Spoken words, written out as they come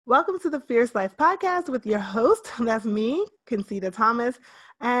Welcome to the Fierce Life Podcast with your host, that's me, Concita Thomas,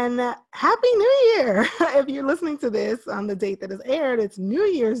 and Happy New Year! If you're listening to this on the date that is aired, it's New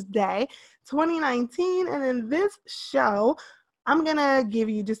Year's Day 2019, and in this show, I'm going to give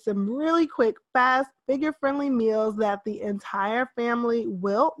you just some really quick, fast, figure-friendly meals that the entire family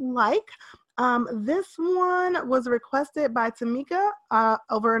will like. This one was requested by Tamika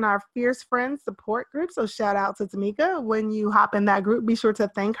over in our Fierce Friends support group. So shout out to Tamika. When you hop in that group, be sure to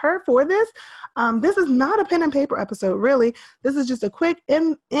thank her for this. This is not a pen and paper episode, really. This is just a quick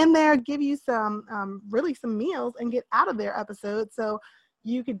in there, give you some really some meals and get out of there episode. So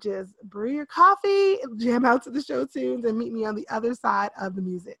you could just brew your coffee, jam out to the show tunes, and meet me on the other side of the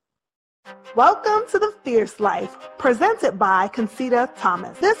music. Welcome to The Fierce Life, presented by Concita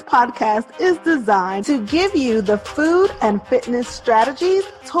Thomas. This podcast is designed to give you the food and fitness strategies,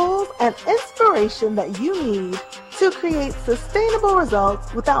 tools, and inspiration that you need to create sustainable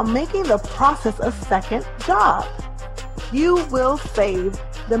results without making the process a second job. You will save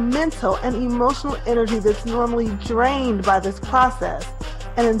the mental and emotional energy that's normally drained by this process,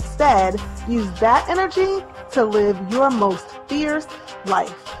 and instead use that energy to live your most fierce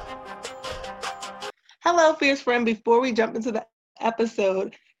life. Hello, Fierce Friend. Before we jump into the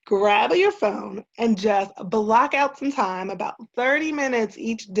episode, grab your phone and just block out some time, about 30 minutes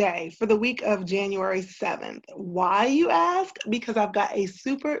each day for the week of January 7th. Why, you ask? Because I've got a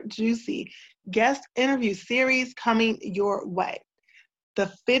super juicy guest interview series coming your way. The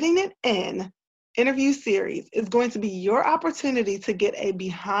Fitting It In interview series is going to be your opportunity to get a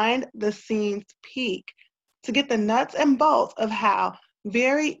behind-the-scenes peek, to get the nuts and bolts of how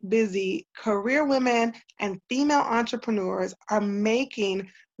very busy career women and female entrepreneurs are making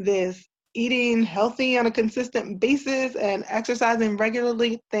this eating healthy on a consistent basis and exercising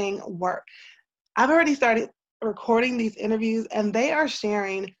regularly thing work. I've already started recording these interviews and they are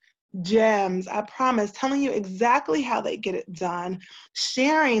sharing gems, I promise, telling you exactly how they get it done,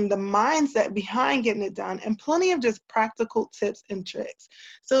 sharing the mindset behind getting it done, and plenty of just practical tips and tricks.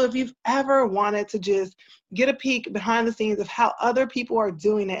 So if you've ever wanted to just get a peek behind the scenes of how other people are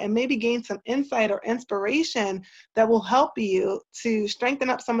doing it and maybe gain some insight or inspiration that will help you to strengthen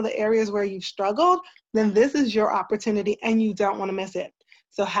up some of the areas where you've struggled, then this is your opportunity and you don't want to miss it.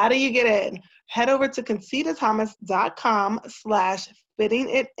 So how do you get in? Head over to conceitathomas.com/fitting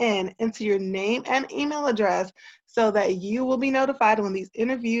it in into your name and email address so that you will be notified when these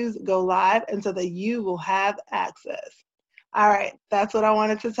interviews go live and so that you will have access. All right, that's what I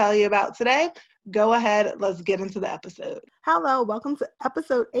wanted to tell you about today. Go ahead, let's get into the episode. Hello, welcome to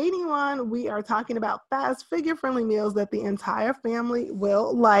episode 81. We are talking about fast, figure-friendly meals that the entire family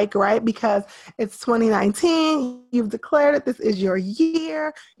will like, right? Because it's 2019, you've declared that this is your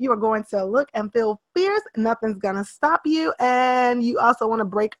year. You are going to look and feel fierce. Nothing's going to stop you. And you also want to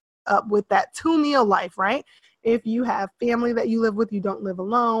break up with that two-meal life, right? If you have family that you live with, you don't live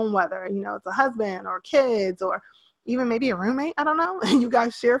alone, whether, it's a husband or kids or even maybe a roommate, I don't know, you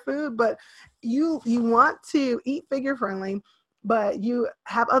guys share food, but you want to eat figure friendly, but you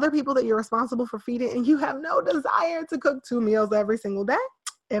have other people that you're responsible for feeding and you have no desire to cook 2 meals every single day.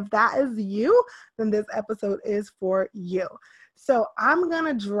 If that is you, then this episode is for you. So I'm going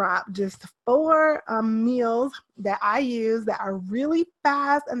to drop just 4 meals that I use that are really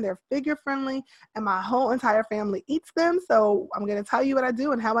fast and they're figure friendly and my whole entire family eats them. So I'm going to tell you what I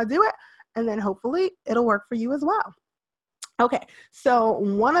do and how I do it. And then hopefully it'll work for you as well. Okay, so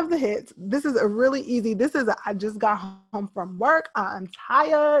one of the hits, this is a really easy, I just got home from work, I'm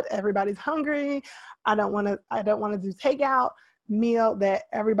tired, everybody's hungry, I don't want to do takeout meal that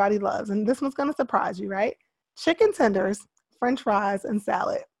everybody loves. And this one's going to surprise you, right? Chicken tenders, French fries, and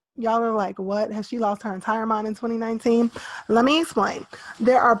salad. Y'all are like, what? Has she lost her entire mind in 2019? Let me explain.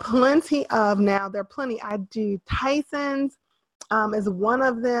 There are plenty. I do Tyson's. Is one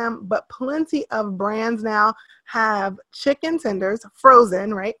of them, but plenty of brands now have chicken tenders,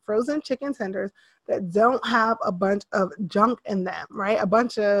 frozen, right? Frozen chicken tenders that don't have a bunch of junk in them, right? A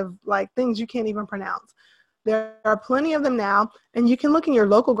bunch of things you can't even pronounce. There are plenty of them now, and you can look in your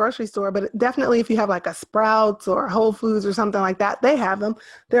local grocery store, but definitely if you have a Sprouts or Whole Foods or something like that, they have them.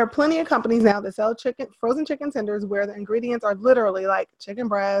 There are plenty of companies now that sell frozen chicken tenders where the ingredients are literally like chicken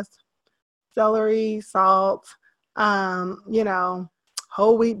breast, celery, salt,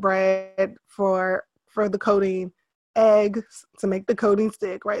 whole wheat bread for the coating, eggs to make the coating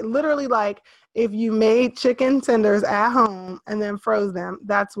stick, right? Literally if you made chicken tenders at home and then froze them,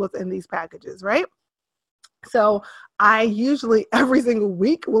 that's what's in these packages, right? So I usually every single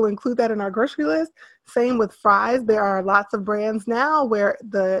week will include that in our grocery list. Same with fries. There are lots of brands now where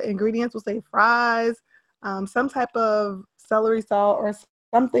the ingredients will say fries, some type of celery salt or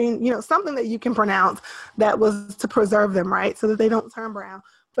something, something that you can pronounce that was to preserve them, right? So that they don't turn brown.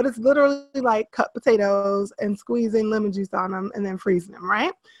 But it's literally like cut potatoes and squeezing lemon juice on them and then freezing them,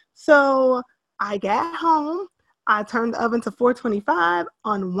 right? So I got home. I turned the oven to 425.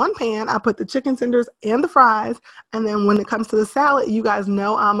 On one pan, I put the chicken tenders and the fries. And then when it comes to the salad, you guys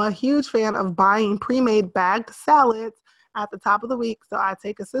know I'm a huge fan of buying pre-made bagged salads at the top of the week. So I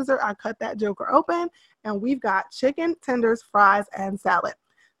take a scissor, I cut that joker open, and we've got chicken tenders, fries, and salad.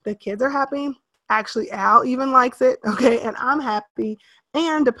 The kids are happy. Actually, Al even likes it, okay? And I'm happy.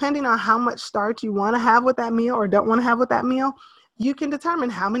 And depending on how much starch you want to have with that meal or don't want to have with that meal, you can determine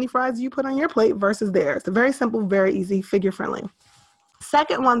how many fries you put on your plate versus theirs. It's very simple, very easy, figure friendly.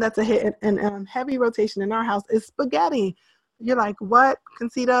 Second one that's a hit and heavy rotation in our house is spaghetti. You're like, what?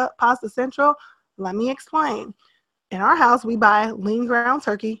 Concita, Pasta Central? Let me explain. In our house, we buy lean ground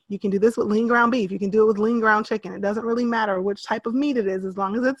turkey. You can do this with lean ground beef. You can do it with lean ground chicken. It doesn't really matter which type of meat it is, as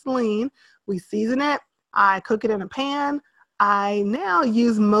long as it's lean. We season it. I cook it in a pan. I now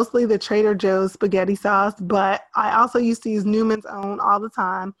use mostly the Trader Joe's spaghetti sauce, but I also used to use Newman's Own all the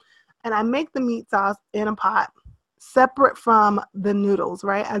time. And I make the meat sauce in a pot separate from the noodles,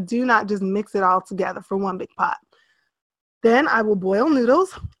 right? I do not just mix it all together for one big pot. Then I will boil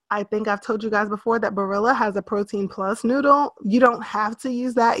noodles. I think I've told you guys before that Barilla has a Protein Plus noodle. You don't have to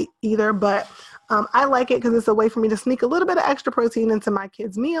use that either, but I like it because it's a way for me to sneak a little bit of extra protein into my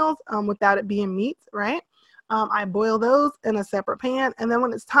kids' meals without it being meat, right? I boil those in a separate pan, and then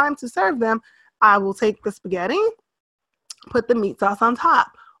when it's time to serve them, I will take the spaghetti, put the meat sauce on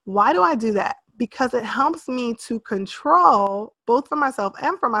top. Why do I do that? Because it helps me to control, both for myself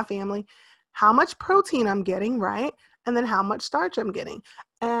and for my family, how much protein I'm getting, right? And then how much starch I'm getting.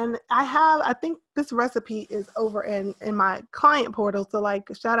 And I think this recipe is over in my client portal. So like,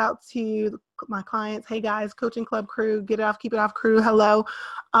 shout out to my clients. Hey guys, Coaching Club crew, Get It Off, Keep It Off crew. Hello.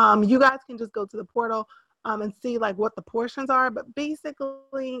 You guys can just go to the portal and see like what the portions are. But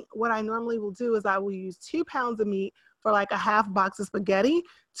basically what I normally will do is I will use 2 pounds of meat for like a half box of spaghetti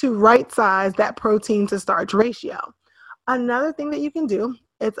to right size that protein to starch ratio. Another thing that you can do,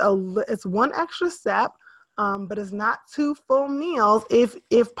 it's one extra step, but it's not 2 full meals if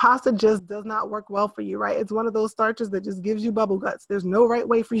pasta just does not work well for you, right? It's one of those starches that just gives you bubble guts. There's no right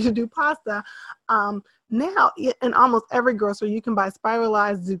way for you to do pasta. Now, in almost every grocery, you can buy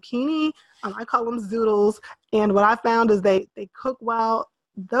spiralized zucchini. I call them zoodles. And what I found is they cook well.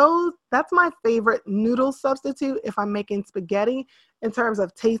 That's my favorite noodle substitute if I'm making spaghetti in terms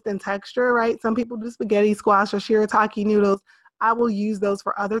of taste and texture, right? Some people do spaghetti squash or shirataki noodles. I will use those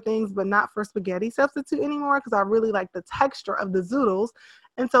for other things, but not for spaghetti substitute anymore because I really like the texture of the zoodles.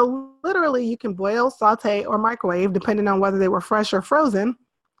 And so literally you can boil, saute, or microwave, depending on whether they were fresh or frozen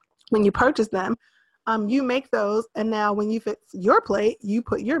when you purchase them. You make those, and now when you fix your plate, you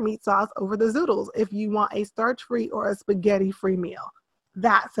put your meat sauce over the zoodles if you want a starch-free or a spaghetti-free meal.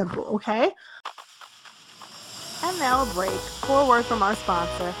 That simple, okay? And now a break for a word from our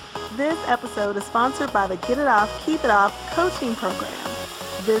sponsor. This episode is sponsored by the Get It Off, Keep It Off coaching program.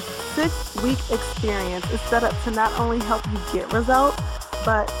 This 6-week experience is set up to not only help you get results,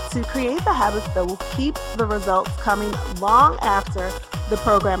 but to create the habits that will keep the results coming long after the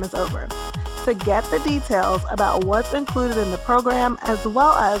program is over. To get the details about what's included in the program, as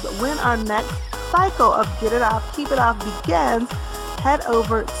well as when our next cycle of Get It Off, Keep It Off begins, head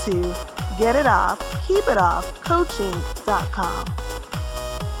over to getitoffkeepitoffcoaching.com.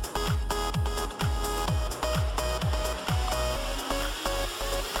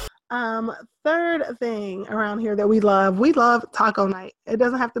 Third thing around here that we love taco night. It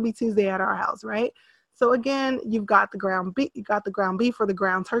doesn't have to be Tuesday at our house, right? So again, you've got the ground beef, or the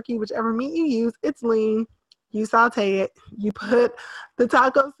ground turkey, whichever meat you use. It's lean. You saute it. You put the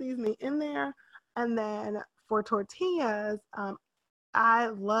taco seasoning in there, and then for tortillas, I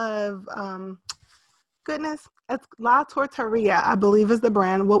love it's La Tortilla, I believe is the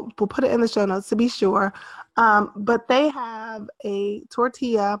brand. We'll put it in the show notes to be sure. But they have a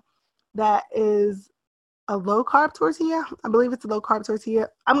tortilla that is a low-carb tortilla. I believe it's a low-carb tortilla.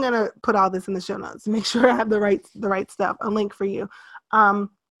 I'm going to put all this in the show notes to make sure I have the right stuff, a link for you.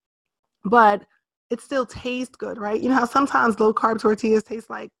 But it still tastes good, right? You know how sometimes low-carb tortillas taste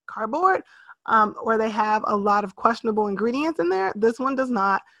like cardboard, or they have a lot of questionable ingredients in there? This one does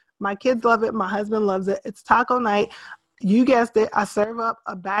not. My kids love it. My husband loves it. It's taco night. You guessed it. I serve up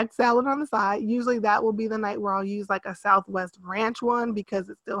a bagged salad on the side. Usually that will be the night where I'll use like a Southwest Ranch one because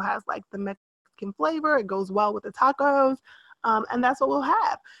it still has like the Mexican flavor. It goes well with the tacos. And that's what we'll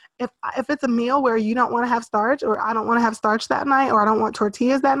have. If it's a meal where you don't want to have starch, or I don't want to have starch that night, or I don't want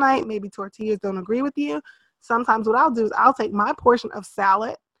tortillas that night, maybe tortillas don't agree with you, Sometimes what I'll do is I'll take my portion of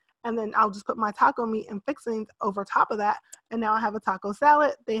salad and then I'll just put my taco meat and fixings over top of that. And now I have a taco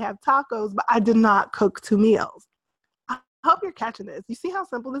salad. They have tacos, but I did not cook 2 meals. I hope you're catching this. You see how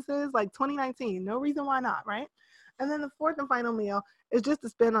simple this is? Like 2019, no reason why not, right? And then the fourth and final meal is just to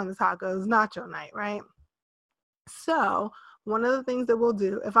spend on the tacos, nacho night, right? So one of the things that we'll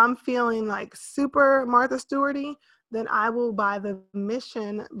do, if I'm feeling like super Martha Stewart-y, then I will buy the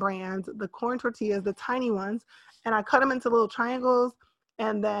Mission brand, the corn tortillas, the tiny ones, and I cut them into little triangles,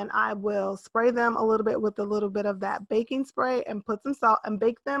 and then I will spray them a little bit with a little bit of that baking spray and put some salt and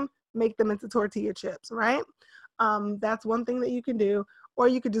bake them, make them into tortilla chips, right? That's one thing that you can do. Or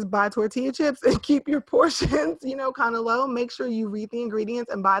you could just buy tortilla chips and keep your portions, kind of low. Make sure you read the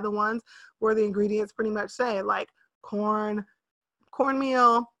ingredients and buy the ones where the ingredients pretty much say like cornmeal,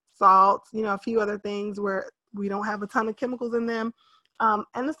 salt, a few other things where we don't have a ton of chemicals in them.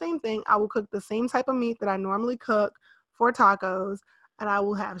 And the same thing, I will cook the same type of meat that I normally cook for tacos, and I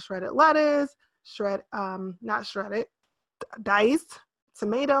will have shredded lettuce, diced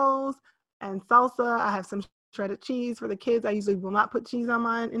tomatoes and salsa. I have some shredded cheese for the kids. I usually will not put cheese on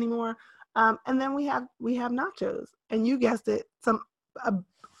mine anymore. And then we have nachos, and you guessed it,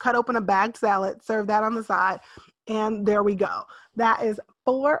 cut open a bagged salad, serve that on the side, and there we go. That is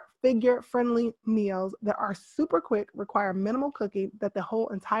 4 figure-friendly meals that are super quick, require minimal cooking, that the whole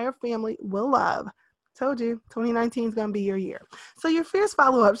entire family will love. Told you, 2019 is going to be your year. So your Fierce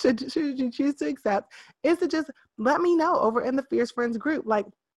follow-up, should you choose to accept, is to just let me know over in the Fierce Friends group, like,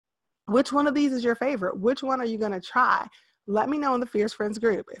 which one of these is your favorite? Which one are you going to try? Let me know in the Fierce Friends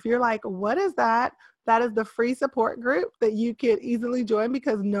group. If you're like, what is that? That is the free support group that you can easily join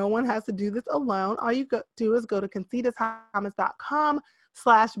because no one has to do this alone. All you do is go to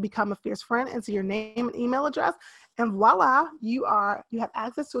ConcitaThomas.com/become a fierce friend, enter your name and email address, and voila, you have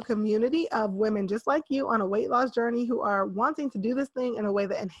access to a community of women just like you on a weight loss journey who are wanting to do this thing in a way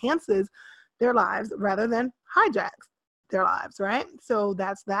that enhances their lives rather than hijacks their lives, right? So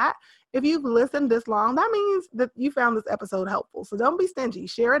that's that. If you've listened this long, that means that you found this episode helpful. So don't be stingy.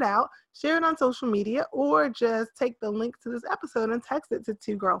 Share it out, share it on social media, or just take the link to this episode and text it to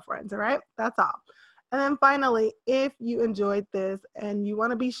 2 girlfriends, all right? That's all. And then finally, if you enjoyed this and you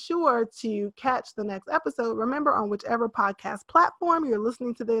want to be sure to catch the next episode, remember on whichever podcast platform you're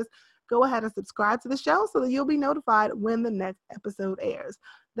listening to this, go ahead and subscribe to the show so that you'll be notified when the next episode airs.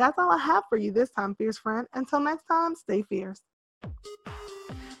 That's all I have for you this time, Fierce Friend. Until next time, stay fierce.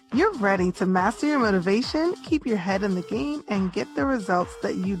 You're ready to master your motivation, keep your head in the game, and get the results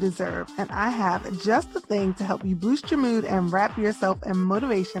that you deserve. And I have just the thing to help you boost your mood and wrap yourself in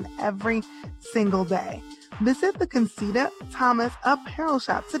motivation every single day. Visit the Concita Thomas Apparel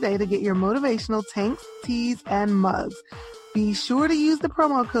Shop today to get your motivational tanks, tees, and mugs. Be sure to use the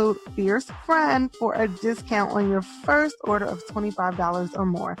promo code FIERCEFRIEND for a discount on your first order of $25 or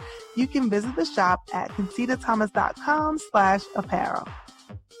more. You can visit the shop at ConcitaThomas.com/apparel.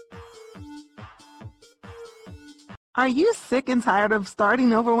 Are you sick and tired of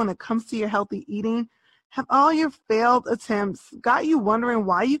starting over when it comes to your healthy eating? Have all your failed attempts got you wondering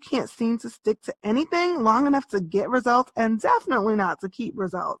why you can't seem to stick to anything long enough to get results and definitely not to keep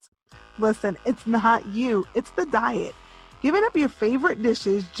results? Listen, it's not you, it's the diet. Giving up your favorite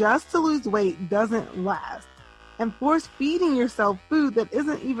dishes just to lose weight doesn't last. And force feeding yourself food that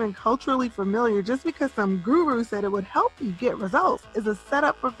isn't even culturally familiar just because some guru said it would help you get results is a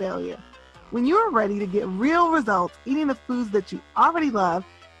setup for failure. When you are ready to get real results eating the foods that you already love,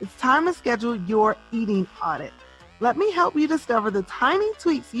 it's time to schedule your eating audit. Let me help you discover the tiny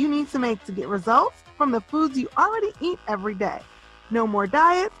tweaks you need to make to get results from the foods you already eat every day. No more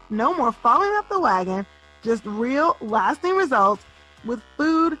diets, no more falling off the wagon, just real lasting results with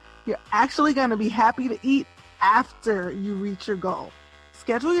food you're actually going to be happy to eat after you reach your goal.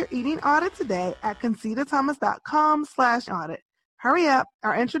 Schedule your eating audit today at ConcitaThomas.com/audit. Hurry up,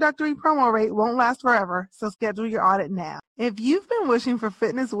 our introductory promo rate won't last forever, so schedule your audit now. If you've been wishing for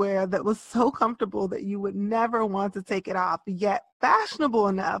fitness wear that was so comfortable that you would never want to take it off, yet fashionable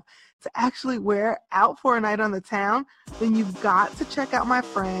enough to actually wear out for a night on the town, then you've got to check out my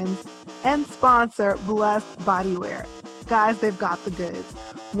friends and sponsor Blessed Bodywear. Guys, they've got the goods.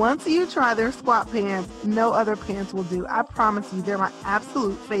 Once you try their squat pants, no other pants will do. I promise you, they're my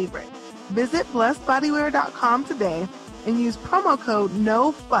absolute favorite. Visit blessedbodywear.com today and use promo code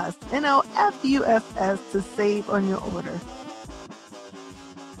NOFUSS, NOFUSS, to save on your order.